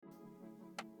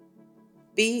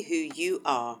Be who you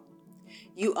are.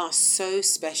 You are so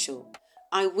special.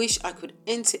 I wish I could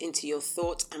enter into your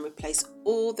thoughts and replace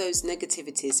all those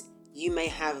negativities you may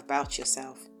have about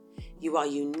yourself. You are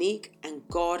unique and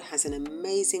God has an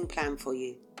amazing plan for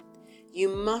you. You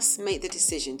must make the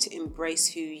decision to embrace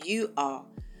who you are.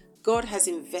 God has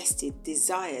invested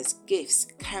desires, gifts,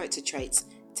 character traits,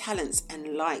 talents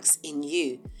and likes in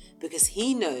you because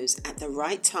He knows at the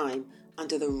right time,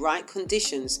 under the right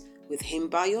conditions, with Him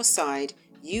by your side,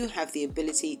 you have the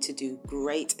ability to do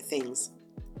great things.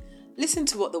 Listen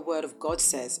to what the Word of God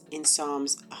says in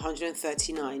Psalms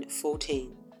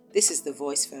 139:14. This is the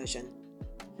Voice version.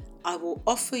 I will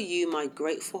offer you my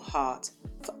grateful heart,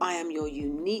 for I am your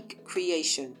unique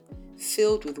creation,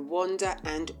 filled with wonder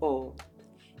and awe.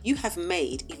 You have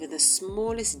made even the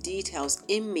smallest details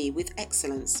in me with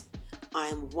excellence. I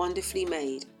am wonderfully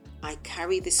made. I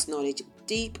carry this knowledge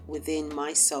deep within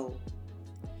my soul.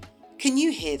 Can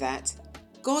you hear that?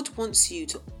 God wants you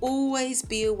to always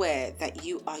be aware that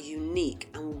you are unique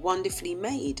and wonderfully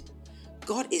made.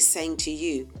 God is saying to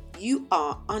you, you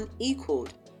are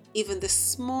unequaled. Even the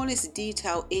smallest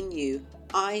detail in you,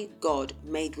 I, God,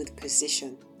 made with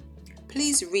precision.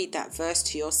 Please read that verse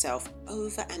to yourself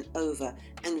over and over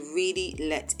and really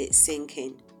let it sink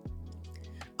in.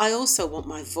 I also want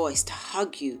my voice to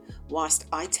hug you whilst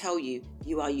I tell you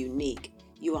you are unique.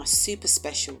 You are super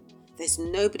special. There's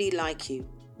nobody like you.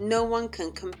 No one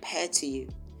can compare to you.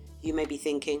 You may be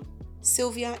thinking,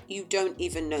 Sylvia, you don't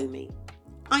even know me.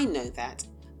 I know that,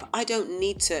 but I don't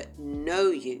need to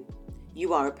know you.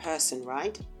 You are a person,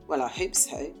 right? Well, I hope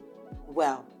so.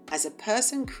 Well, as a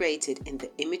person created in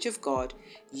the image of God,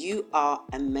 you are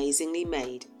amazingly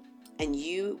made, and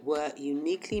you were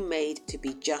uniquely made to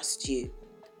be just you,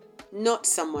 not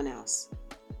someone else.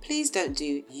 Please don't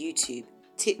do YouTube,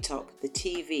 TikTok, the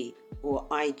TV, or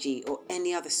IG, or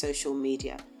any other social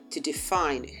media to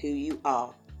define who you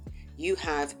are. You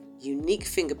have unique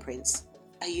fingerprints,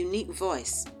 a unique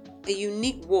voice, a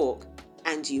unique walk,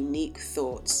 and unique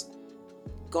thoughts.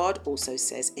 God also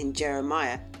says in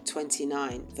Jeremiah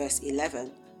 29 verse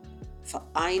 11, "For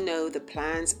I know the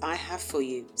plans I have for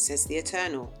you, says the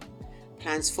Eternal,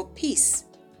 plans for peace,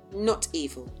 not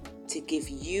evil, to give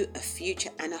you a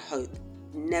future and a hope."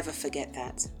 Never forget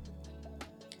that.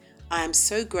 I am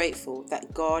so grateful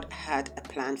that God had a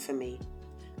plan for me.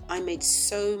 I made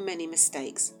so many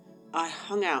mistakes. I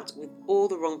hung out with all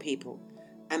the wrong people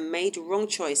and made wrong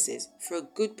choices for a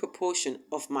good proportion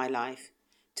of my life,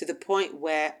 to the point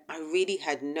where I really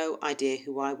had no idea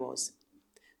who I was.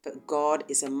 But God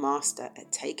is a master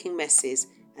at taking messes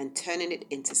and turning it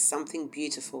into something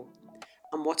beautiful.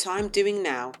 And what I'm doing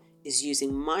now is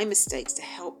using my mistakes to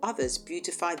help others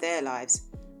beautify their lives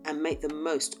and make the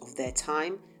most of their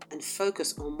time and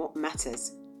focus on what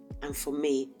matters. And for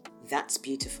me, that's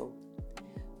beautiful.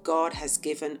 God has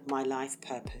given my life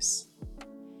purpose.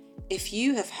 If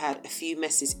you have had a few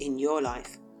messes in your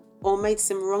life or made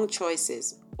some wrong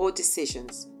choices or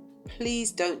decisions,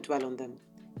 please don't dwell on them.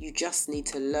 You just need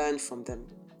to learn from them.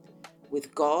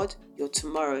 With God, your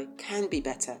tomorrow can be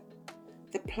better.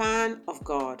 The plan of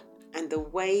God and the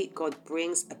way God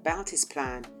brings about His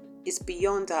plan is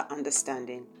beyond our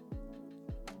understanding.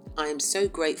 I am so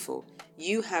grateful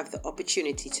you have the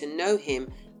opportunity to know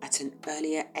Him at an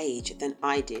earlier age than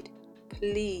I did.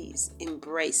 Please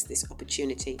embrace this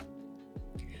opportunity.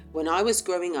 When I was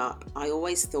growing up, I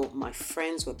always thought my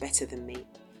friends were better than me,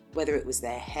 whether it was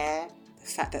their hair, the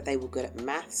fact that they were good at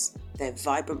maths, their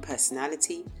vibrant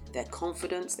personality, their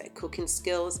confidence, their cooking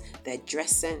skills, their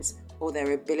dress sense, or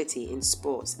their ability in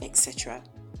sports, etc.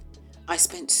 I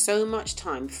spent so much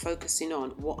time focusing on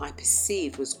what I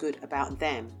perceived was good about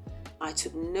them. I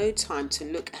took no time to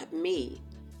look at me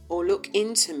or look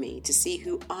into me to see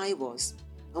who I was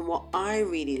and what I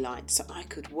really liked so I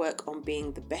could work on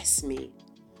being the best me.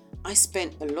 I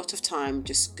spent a lot of time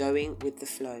just going with the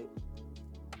flow.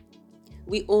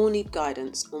 We all need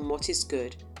guidance on what is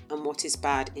good and what is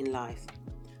bad in life.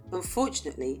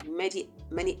 Unfortunately,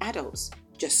 many adults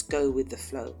just go with the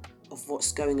flow of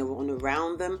what's going on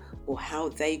around them or how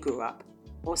they grew up,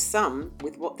 or some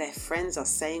with what their friends are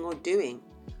saying or doing,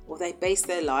 or they base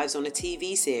their lives on a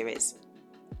TV series.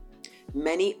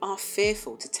 Many are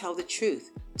fearful to tell the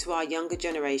truth to our younger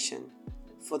generation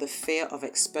for the fear of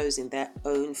exposing their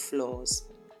own flaws,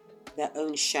 their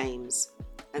own shames,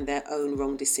 and their own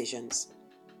wrong decisions.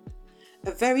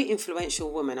 A very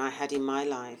influential woman I had in my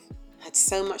life had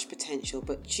so much potential,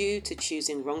 but due to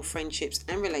choosing wrong friendships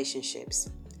and relationships,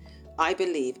 I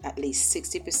believe at least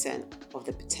 60% of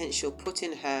the potential put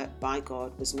in her by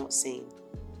God was not seen.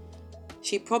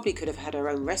 She probably could have had her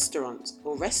own restaurants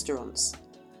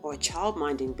or a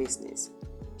child-minding business.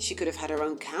 She could have had her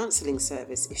own counselling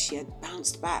service if she had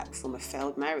bounced back from a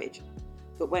failed marriage.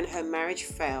 But when her marriage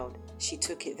failed, she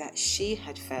took it that she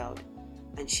had failed,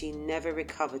 and she never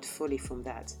recovered fully from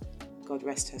that. God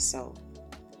rest her soul.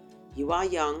 You are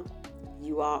young.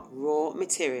 You are raw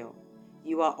material.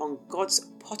 You are on God's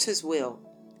potter's wheel.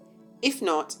 If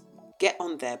not, get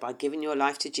on there by giving your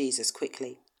life to Jesus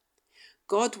quickly.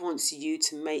 God wants you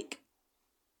to make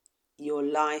your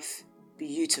life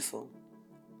beautiful.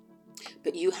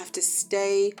 But you have to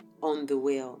stay on the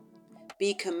wheel.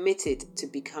 Be committed to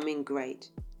becoming great.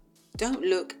 Don't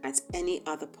look at any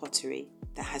other pottery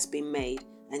that has been made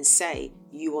and say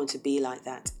you want to be like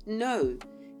that. No,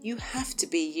 you have to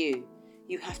be you.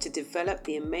 You have to develop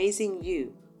the amazing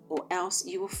you, or else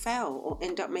you will fail or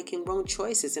end up making wrong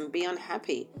choices and be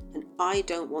unhappy. And I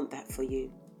don't want that for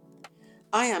you.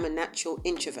 I am a natural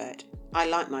introvert. I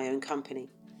like my own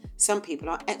company. Some people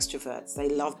are extroverts. They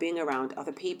love being around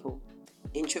other people.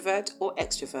 Introvert or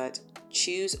extrovert,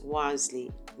 choose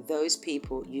wisely those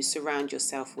people you surround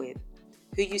yourself with,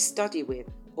 who you study with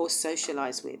or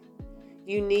socialize with.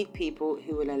 You need people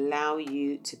who will allow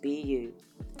you to be you.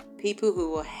 People who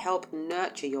will help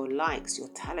nurture your likes, your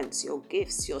talents, your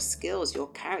gifts, your skills, your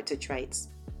character traits.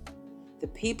 The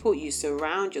people you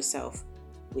surround yourself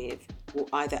with will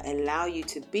either allow you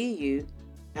to be you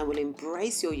and will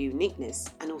embrace your uniqueness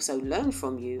and also learn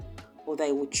from you, or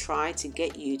they will try to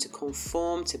get you to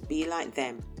conform to be like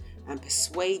them and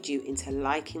persuade you into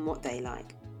liking what they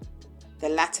like. The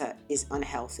latter is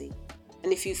unhealthy.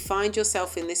 And if you find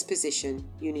yourself in this position,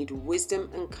 you need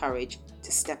wisdom and courage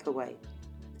to step away.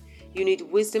 You need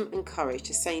wisdom and courage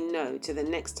to say no to the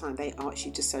next time they ask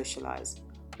you to socialize,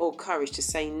 or courage to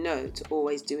say no to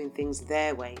always doing things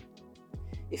their way.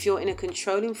 If you're in a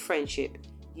controlling friendship,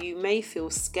 you may feel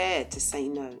scared to say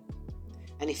no.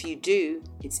 And if you do,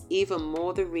 it's even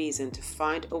more the reason to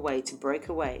find a way to break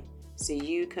away so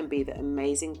you can be the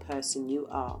amazing person you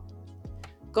are.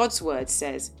 God's word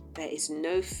says there is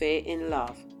no fear in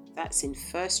love. That's in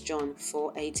 1 John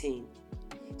 4:18.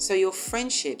 So your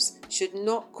friendships should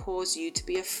not cause you to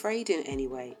be afraid in any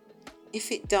way.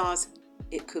 If it does,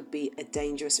 it could be a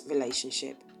dangerous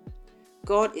relationship.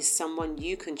 God is someone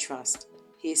you can trust.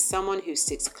 He is someone who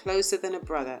sits closer than a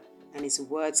brother, and his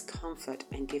words comfort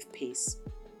and give peace.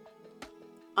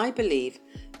 I believe,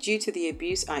 due to the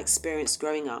abuse I experienced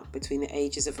growing up between the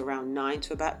ages of around 9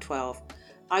 to about 12,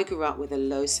 I grew up with a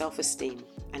low self-esteem,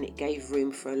 and it gave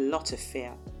room for a lot of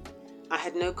fear. I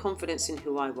had no confidence in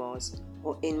who I was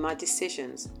or in my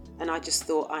decisions, and I just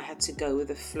thought I had to go with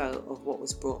the flow of what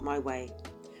was brought my way.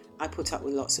 I put up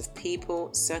with lots of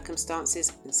people,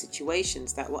 circumstances, and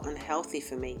situations that were unhealthy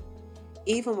for me,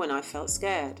 even when I felt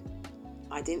scared.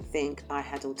 I didn't think I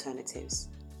had alternatives.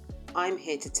 I'm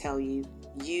here to tell you,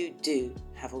 you do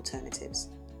have alternatives.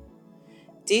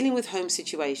 Dealing with home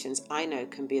situations, I know,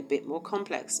 can be a bit more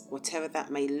complex, whatever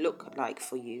that may look like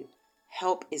for you.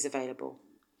 Help is available.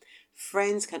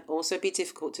 Friends can also be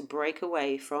difficult to break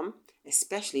away from,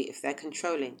 especially if they're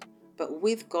controlling. But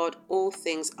with God, all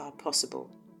things are possible.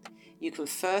 You can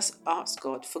first ask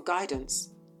God for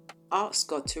guidance. Ask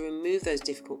God to remove those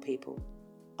difficult people.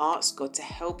 Ask God to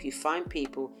help you find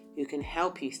people who can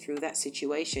help you through that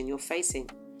situation you're facing.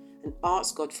 And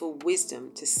ask God for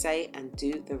wisdom to say and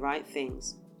do the right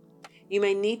things. You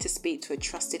may need to speak to a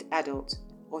trusted adult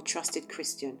or trusted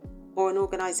Christian or an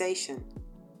organization.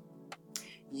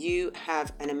 You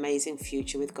have an amazing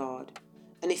future with God.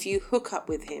 And if you hook up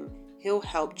with Him, He'll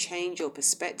help change your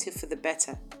perspective for the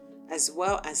better, as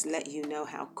well as let you know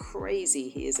how crazy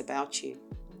He is about you.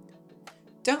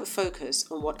 Don't focus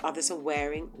on what others are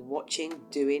wearing, watching,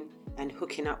 doing, and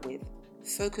hooking up with.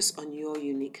 Focus on your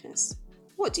uniqueness.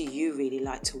 What do you really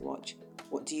like to watch?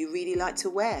 What do you really like to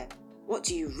wear? What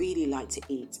do you really like to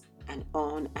eat? And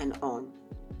on and on.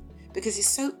 Because it's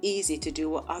so easy to do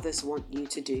what others want you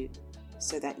to do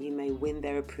so that you may win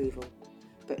their approval.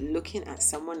 But looking at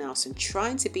someone else and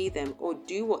trying to be them or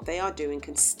do what they are doing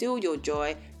can steal your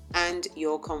joy and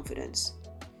your confidence.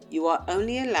 You are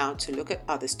only allowed to look at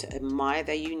others to admire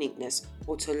their uniqueness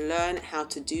or to learn how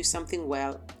to do something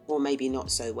well or maybe not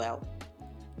so well.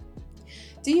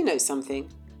 Do you know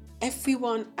something?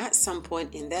 Everyone at some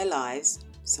point in their lives,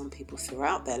 some people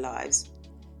throughout their lives,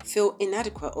 feel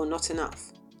inadequate or not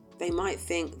enough. They might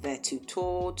think they're too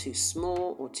tall, too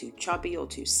small, or too chubby, or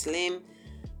too slim,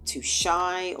 too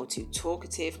shy, or too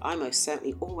talkative. I most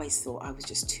certainly always thought I was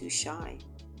just too shy.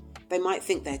 They might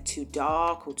think they're too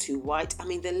dark or too white. I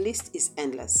mean, the list is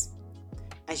endless.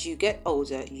 As you get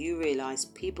older, you realize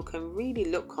people can really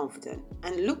look confident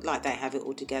and look like they have it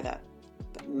all together.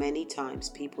 But many times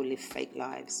people live fake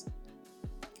lives.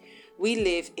 We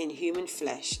live in human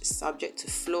flesh, subject to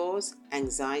flaws,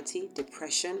 anxiety,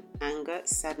 depression, anger,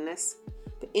 sadness.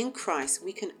 But in Christ,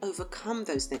 we can overcome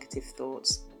those negative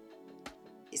thoughts.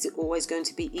 Is it always going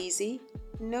to be easy?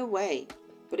 No way.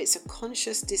 But it's a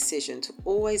conscious decision to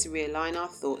always realign our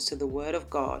thoughts to the Word of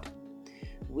God.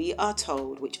 We are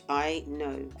told, which I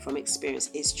know from experience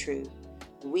is true,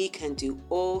 we can do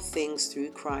all things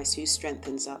through Christ who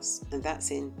strengthens us. And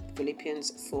that's in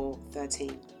Philippians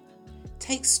 4:13.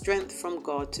 Take strength from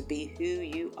God to be who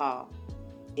you are.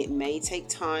 It may take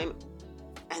time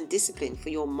and discipline for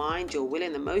your mind, your will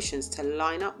and emotions to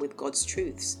line up with God's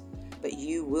truths, but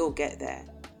you will get there,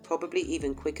 probably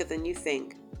even quicker than you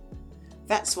think.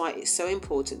 That's why it's so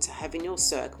important to have in your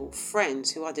circle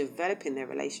friends who are developing their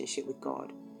relationship with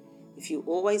God. If you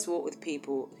always walk with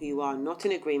people who you are not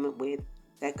in agreement with,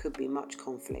 there could be much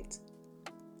conflict.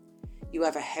 You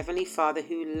have a Heavenly Father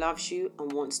who loves you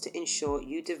and wants to ensure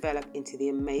you develop into the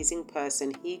amazing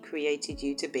person He created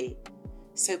you to be.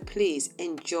 So please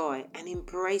enjoy and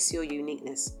embrace your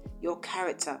uniqueness, your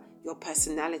character, your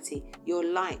personality, your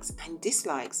likes and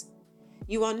dislikes.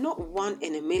 You are not one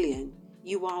in a million.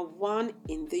 You are one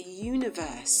in the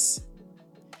universe.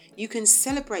 You can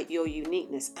celebrate your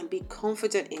uniqueness and be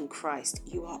confident in Christ.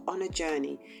 You are on a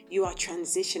journey. You are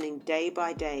transitioning day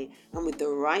by day, and with the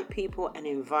right people and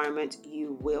environment,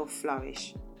 you will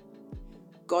flourish.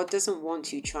 God doesn't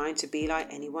want you trying to be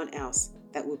like anyone else.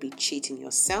 That will be cheating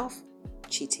yourself,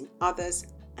 cheating others,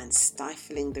 and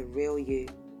stifling the real you.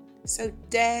 So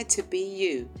dare to be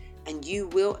you, and you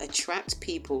will attract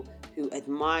people who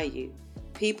admire you,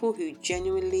 people who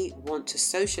genuinely want to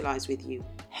socialize with you,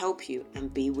 help you,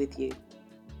 and be with you.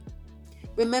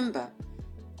 Remember,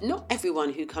 not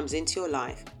everyone who comes into your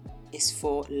life is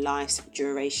for life's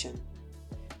duration.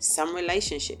 Some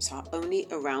relationships are only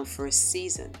around for a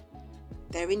season.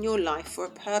 They're in your life for a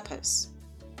purpose.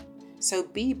 So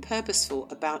be purposeful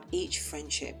about each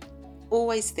friendship.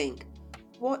 Always think,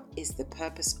 what is the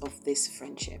purpose of this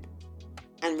friendship?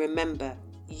 And remember,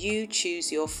 you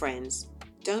choose your friends.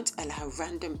 Don't allow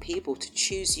random people to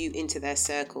choose you into their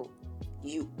circle.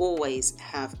 You always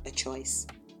have a choice.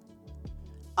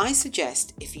 I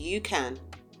suggest, if you can,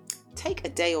 take a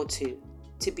day or two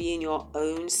to be in your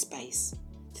own space,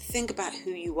 to think about who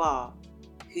you are,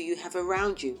 who you have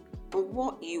around you, and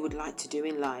what you would like to do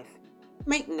in life.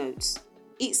 Make notes,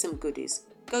 eat some goodies,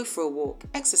 go for a walk,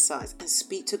 exercise, and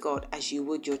speak to God as you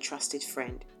would your trusted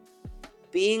friend.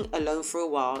 Being alone for a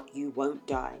while, you won't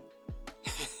die.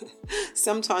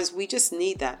 Sometimes we just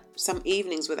need that. Some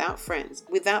evenings without friends,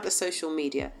 without the social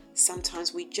media.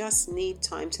 Sometimes we just need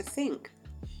time to think.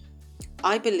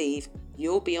 I believe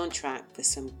you'll be on track for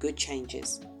some good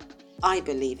changes. I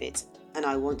believe it, and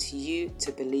I want you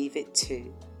to believe it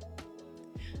too.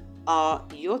 Our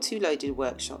You're Too Loaded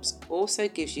workshops also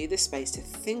gives you the space to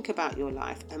think about your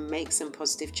life and make some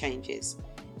positive changes.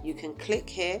 You can click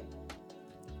here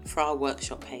for our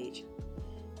workshop page.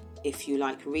 If you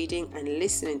like reading and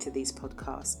listening to these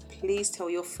podcasts, please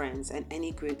tell your friends and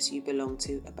any groups you belong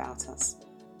to about us.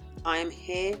 I am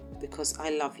here because I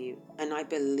love you and I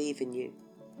believe in you.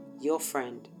 Your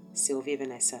friend, Sylvia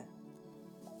Vanessa.